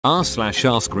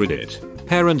r/AskReddit.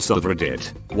 Parents of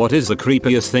Reddit, what is the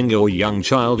creepiest thing your young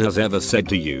child has ever said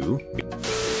to you?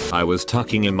 I was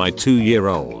tucking in my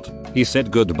 2-year-old. He said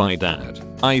goodbye dad.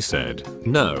 I said,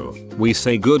 no, we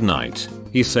say goodnight.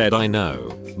 He said I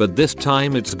know, but this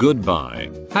time it's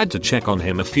goodbye. Had to check on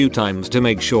him a few times to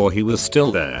make sure he was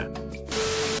still there.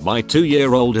 My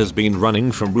 2-year-old has been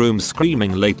running from rooms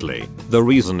screaming lately. The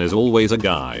reason is always a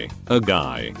guy.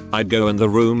 I'd go in the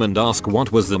room and ask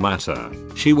what was the matter.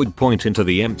 She would point into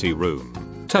the empty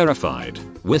room, terrified,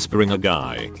 whispering a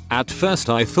guy. At first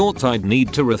I thought I'd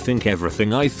need to rethink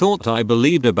everything I thought I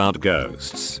believed about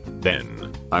ghosts.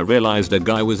 Then, I realized a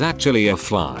guy was actually a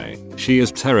fly. She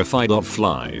is terrified of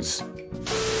flies.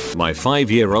 My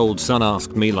 5-year-old son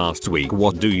asked me last week,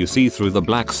 what do you see through the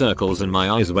black circles in my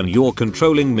eyes when you're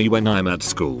controlling me when I'm at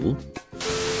school?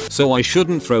 So I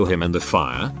shouldn't throw him in the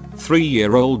fire.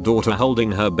 3-year-old daughter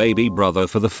holding her baby brother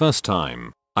for the first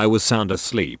time. I was sound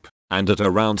asleep, and at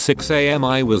around 6 AM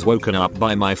I was woken up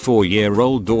by my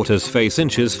 4-year-old daughter's face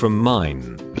inches from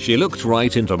mine. She looked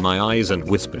right into my eyes and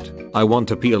whispered, I want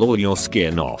to peel all your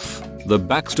skin off. The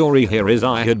backstory here is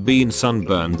I had been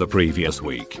sunburned the previous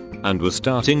week and was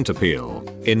starting to peel.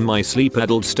 In my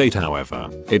sleep-addled state however,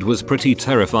 it was pretty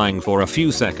terrifying for a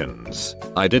few seconds.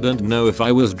 I didn't know if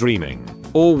I was dreaming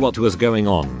or what was going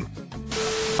on.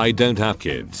 I don't have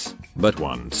kids, but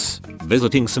once,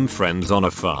 visiting some friends on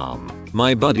a farm,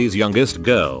 my buddy's youngest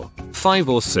girl, 5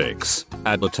 or 6,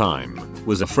 at the time,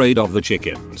 was afraid of the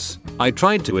chickens. I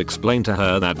tried to explain to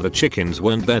her that the chickens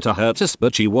weren't there to hurt us,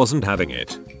 but she wasn't having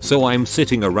it. So I'm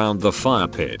sitting around the fire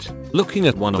pit, looking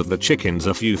at one of the chickens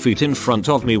a few feet in front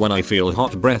of me when I feel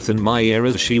hot breath in my ear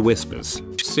as she whispers,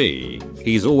 see,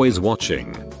 he's always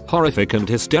watching. Horrific and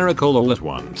hysterical all at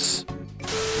once.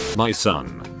 My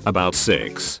son, about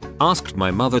 6, asked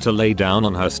my mother to lay down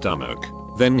on her stomach.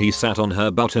 Then he sat on her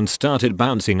butt and started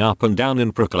bouncing up and down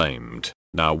and proclaimed,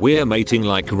 now we're mating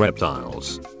like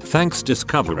reptiles. Thanks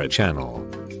Discovery Channel.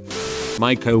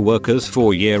 My co-worker's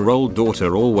 4-year-old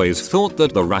daughter always thought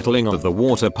that the rattling of the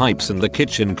water pipes in the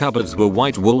kitchen cupboards were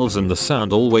white wolves and the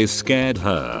sound always scared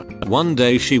her. One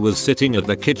day she was sitting at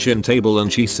the kitchen table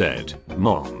and she said,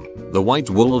 Mom, the white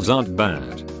wolves aren't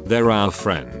bad, they're our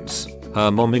friends. Her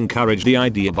mom encouraged the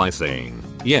idea by saying,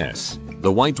 yes,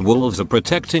 the white wolves are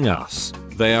protecting us,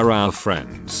 they are our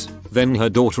friends. Then her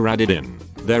daughter added in,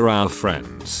 they're our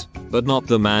friends, but not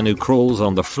the man who crawls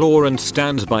on the floor and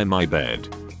stands by my bed.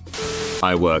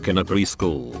 I work in a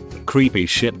preschool. Creepy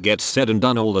shit gets said and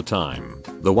done all the time.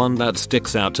 The one that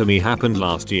sticks out to me happened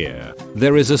last year.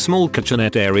 There is a small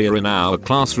kitchenette area in our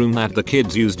classroom that the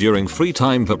kids use during free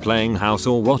time for playing house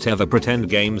or whatever pretend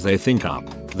games they think up.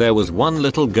 There was one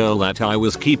little girl that I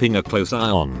was keeping a close eye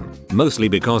on, mostly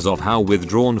because of how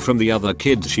withdrawn from the other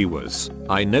kids she was.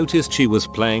 I noticed she was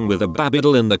playing with a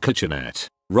babiddle in the kitchenette,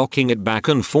 rocking it back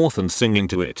and forth and singing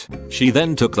to it. She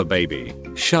then took the baby,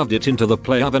 shoved it into the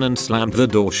play oven and slammed the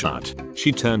door shut.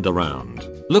 She turned around,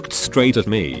 looked straight at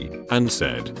me, and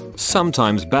said,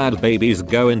 sometimes bad babies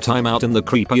go in timeout in the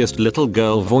creepiest little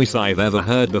girl voice I've ever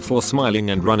heard before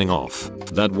smiling and running off.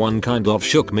 That one kind of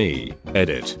shook me.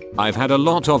 Edit. I've had a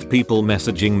lot of people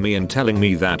messaging me and telling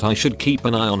me that I should keep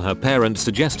an eye on her parents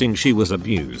suggesting she was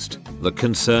abused. The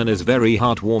concern is very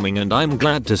heartwarming and I'm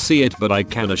glad to see it, but I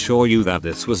can assure you that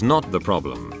this was not the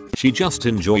problem. She just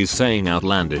enjoys saying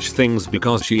outlandish things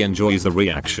because she enjoys the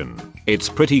reaction. It's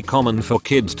pretty common for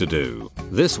kids to do.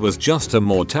 This was just a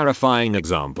more terrifying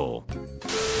example.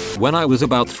 When I was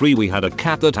about 3 we had a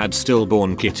cat that had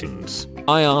stillborn kittens.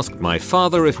 I asked my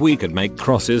father if we could make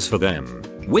crosses for them,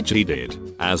 which he did.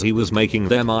 As he was making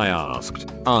them I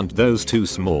asked, aren't those too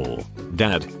small?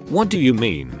 Dad, what do you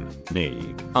mean?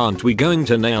 Nee, aren't we going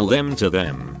to nail them to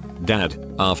them? Dad,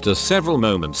 after several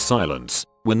moments silence,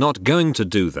 we're not going to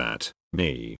do that.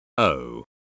 Me, oh.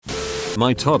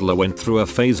 My toddler went through a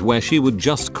phase where she would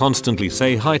just constantly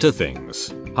say hi to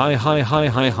things. Hi hi hi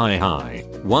hi hi hi.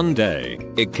 One day,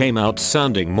 it came out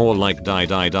sounding more like die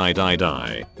die die die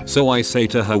die. So I say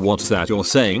to her, what's that you're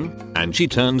saying? And she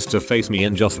turns to face me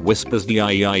and just whispers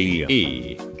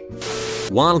D-I-E-I-E.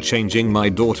 While changing my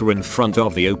daughter in front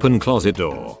of the open closet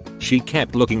door, she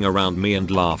kept looking around me and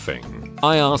laughing.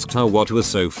 I asked her what was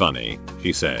so funny.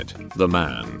 She said, the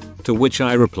man. To which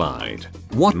I replied,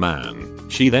 what man?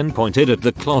 She then pointed at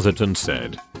the closet and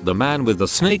said, the man with the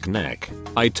snake neck.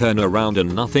 I turn around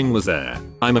and nothing was there.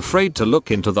 I'm afraid to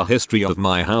look into the history of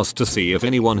my house to see if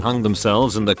anyone hung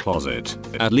themselves in the closet.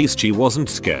 At least she wasn't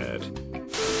scared.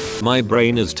 My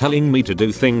brain is telling me to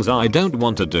do things I don't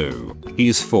want to do.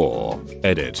 He's 4.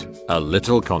 Edit. A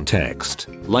little context.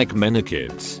 Like many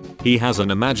kids, he has an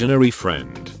imaginary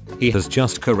friend. He has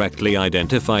just correctly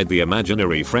identified the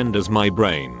imaginary friend as my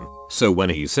brain. So when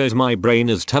he says my brain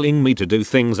is telling me to do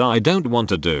things I don't want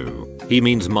to do, he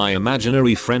means my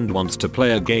imaginary friend wants to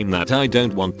play a game that I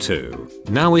don't want to.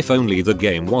 Now if only the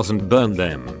game wasn't burn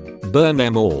them. Burn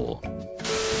them all.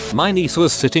 My niece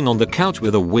was sitting on the couch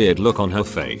with a weird look on her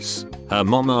face. Her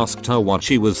mom asked her what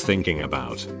she was thinking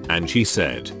about, and she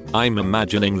said, "I'm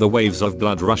imagining the waves of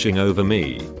blood rushing over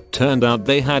me." Turned out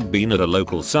they had been at a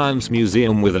local science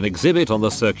museum with an exhibit on the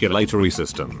circulatory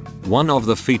system. One of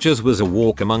the features was a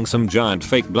walk among some giant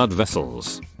fake blood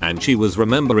vessels, and she was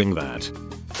remembering that.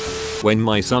 When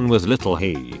my son was little,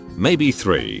 maybe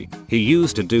 3, he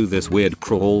used to do this weird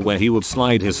crawl where he would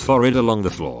slide his forehead along the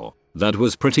floor. That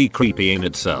was pretty creepy in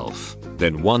itself.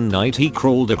 Then one night he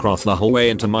crawled across the hallway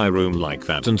into my room like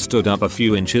that and stood up a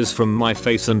few inches from my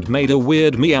face and made a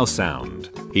weird meow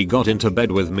sound. He got into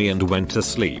bed with me and went to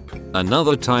sleep.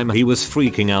 Another time he was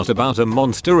freaking out about a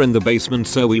monster in the basement,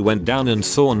 so we went down and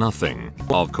saw nothing,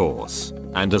 of course.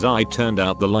 And as I turned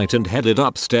out the light and headed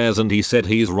upstairs, and he said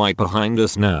he's right behind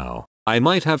us now. I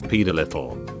might have peed a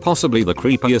little. Possibly the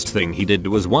creepiest thing he did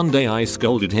was one day I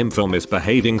scolded him for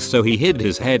misbehaving, so he hid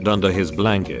his head under his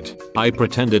blanket. I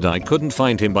pretended I couldn't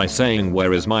find him by saying,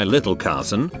 "Where is my little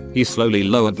cousin?" He slowly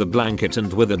lowered the blanket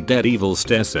and with a dead evil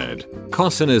stare said,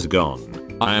 "Cousin is gone.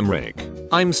 I am Rick.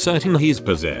 I'm certain he's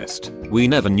possessed." We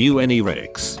never knew any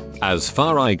Ricks, as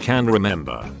far I can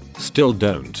remember. Still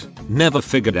don't. Never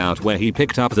figured out where he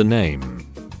picked up the name.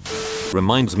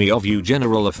 Reminds me of you,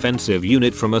 General Offensive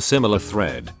Unit, from a similar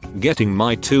thread. Getting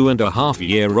my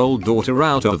 2.5-year-old daughter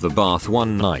out of the bath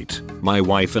one night. My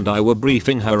wife and I were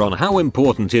briefing her on how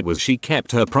important it was she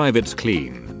kept her privates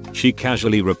clean. She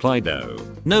casually replied, "Oh,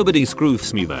 nobody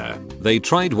scroofs me there. They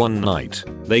tried one night.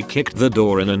 They kicked the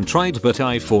door in and tried, but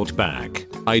I fought back.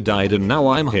 I died and now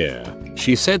I'm here."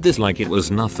 She said this like it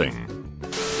was nothing.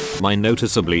 My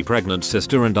noticeably pregnant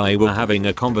sister and I were having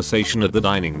a conversation at the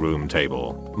dining room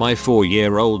table. My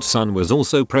 4-year-old son was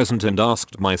also present and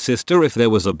asked my sister if there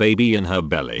was a baby in her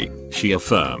belly. She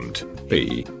affirmed.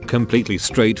 He, completely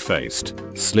straight-faced,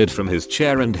 slid from his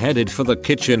chair and headed for the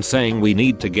kitchen saying, "We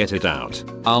need to get it out.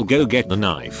 I'll go get the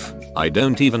knife." I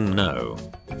don't even know.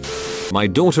 My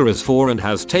daughter is 4 and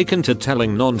has taken to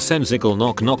telling nonsensical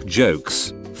knock-knock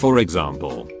jokes. For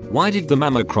example, why did the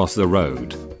mama cross the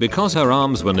road? Because her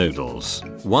arms were noodles.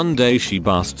 One day she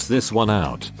busts this one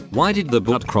out. Why did the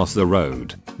butt cross the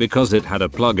road? Because it had a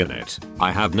plug in it.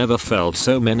 I have never felt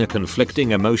so many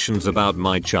conflicting emotions about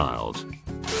my child.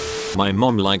 My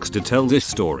mom likes to tell this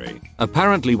story.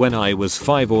 Apparently when I was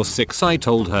 5 or 6, I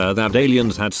told her that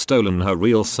aliens had stolen her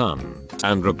real son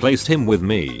and replaced him with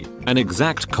me, an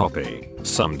exact copy.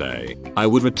 Someday, I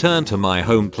would return to my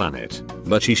home planet,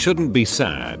 but she shouldn't be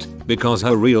sad because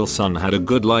her real son had a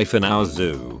good life in our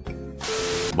zoo.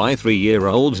 My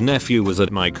 3-year-old nephew was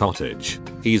at my cottage.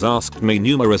 He's asked me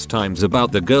numerous times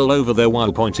about the girl over there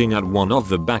while pointing at one of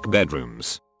the back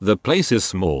bedrooms. The place is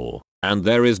small, and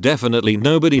there is definitely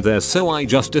nobody there, so I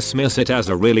just dismiss it as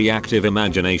a really active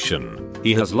imagination.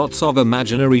 He has lots of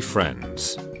imaginary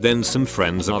friends. Then some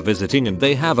friends are visiting and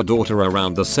they have a daughter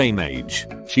around the same age.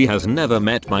 She has never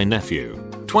met my nephew.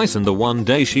 Twice, and the one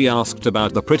day she asked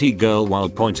about the pretty girl while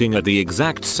pointing at the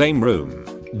exact same room.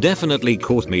 Definitely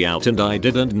caught me out and I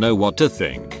didn't know what to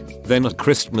think. Then at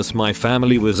Christmas my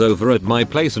family was over at my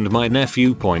place and my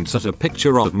nephew points at a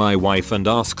picture of my wife and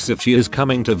asks if she is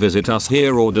coming to visit us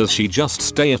here or does she just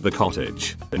stay at the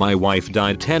cottage. My wife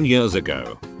died 10 years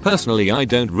ago. Personally, I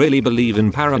don't really believe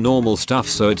in paranormal stuff,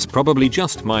 so it's probably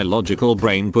just my logical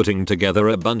brain putting together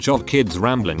a bunch of kids'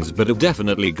 ramblings, but it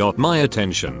definitely got my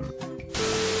attention.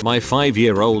 My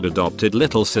 5-year-old adopted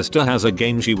little sister has a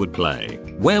game she would play,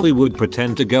 where we would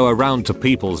pretend to go around to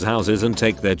people's houses and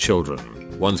take their children.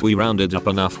 Once we rounded up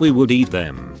enough, we would eat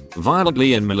them,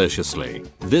 violently and maliciously.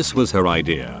 This was her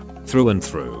idea, through and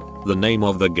through. The name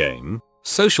of the game?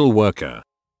 Social Worker.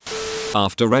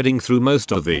 After reading through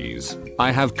most of these,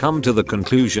 I have come to the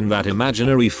conclusion that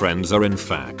imaginary friends are in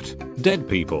fact dead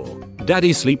people.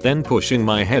 Daddy sleep, then pushing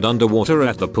my head underwater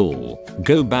at the pool.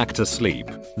 Go back to sleep.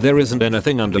 There isn't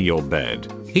anything under your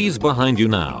bed. He's behind you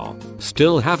now.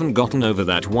 Still haven't gotten over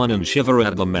that one and shiver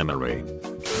at the memory.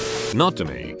 Not to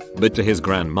me, but to his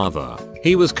grandmother.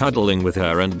 He was cuddling with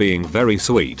her and being very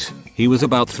sweet. He was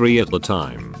about 3 at the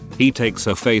time. He takes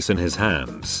her face in his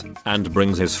hands and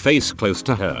brings his face close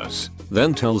to hers,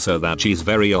 then tells her that she's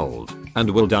very old and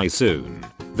will die soon.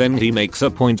 Then he makes a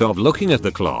point of looking at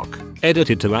the clock,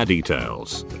 edited to add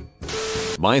details.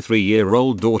 My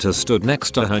 3-year-old daughter stood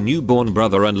next to her newborn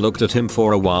brother and looked at him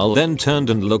for a while, then turned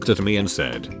and looked at me and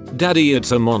said, "Daddy,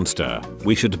 it's a monster.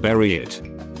 We should bury it."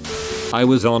 I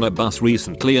was on a bus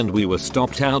recently and we were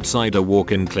stopped outside a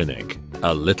walk-in clinic.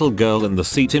 A little girl in the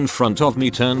seat in front of me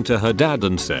turned to her dad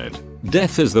and said,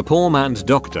 "Death is the poor man's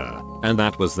doctor." And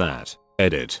that was that.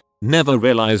 Edit. Never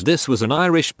realized this was an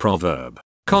Irish proverb.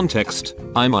 Context,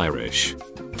 I'm Irish.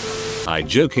 I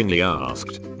jokingly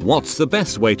asked, "What's the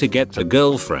best way to get a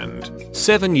girlfriend?"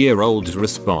 7-year-old's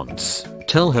response,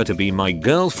 "Tell her to be my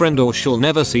girlfriend or she'll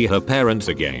never see her parents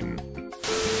again."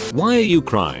 Why are you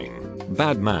crying?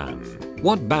 Bad man.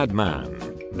 What bad man?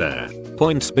 There.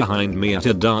 Points behind me at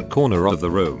a dark corner of the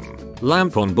room.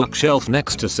 Lamp on bookshelf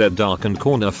next to said darkened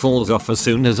corner falls off as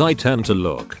soon as I turn to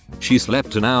look. She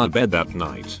slept in our bed that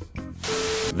night.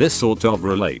 This sort of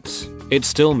relates. It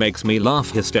still makes me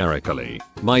laugh hysterically.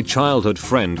 My childhood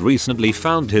friend recently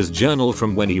found his journal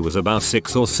from when he was about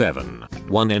 6 or 7.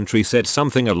 One entry said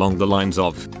something along the lines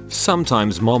of,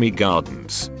 "Sometimes mommy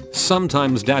gardens.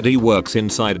 Sometimes daddy works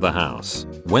inside the house.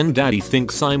 When daddy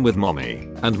thinks I'm with mommy,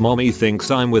 and mommy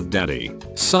thinks I'm with daddy.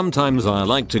 Sometimes I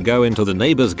like to go into the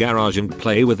neighbor's garage and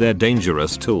play with their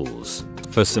dangerous tools."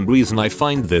 For some reason I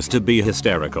find this to be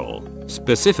hysterical,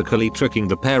 specifically tricking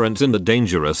the parents in the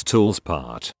dangerous tools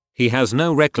part. He has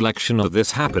no recollection of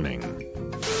this happening.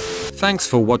 Thanks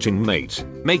for watching, mate.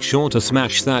 Make sure to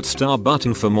smash that star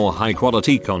button for more high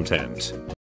quality content.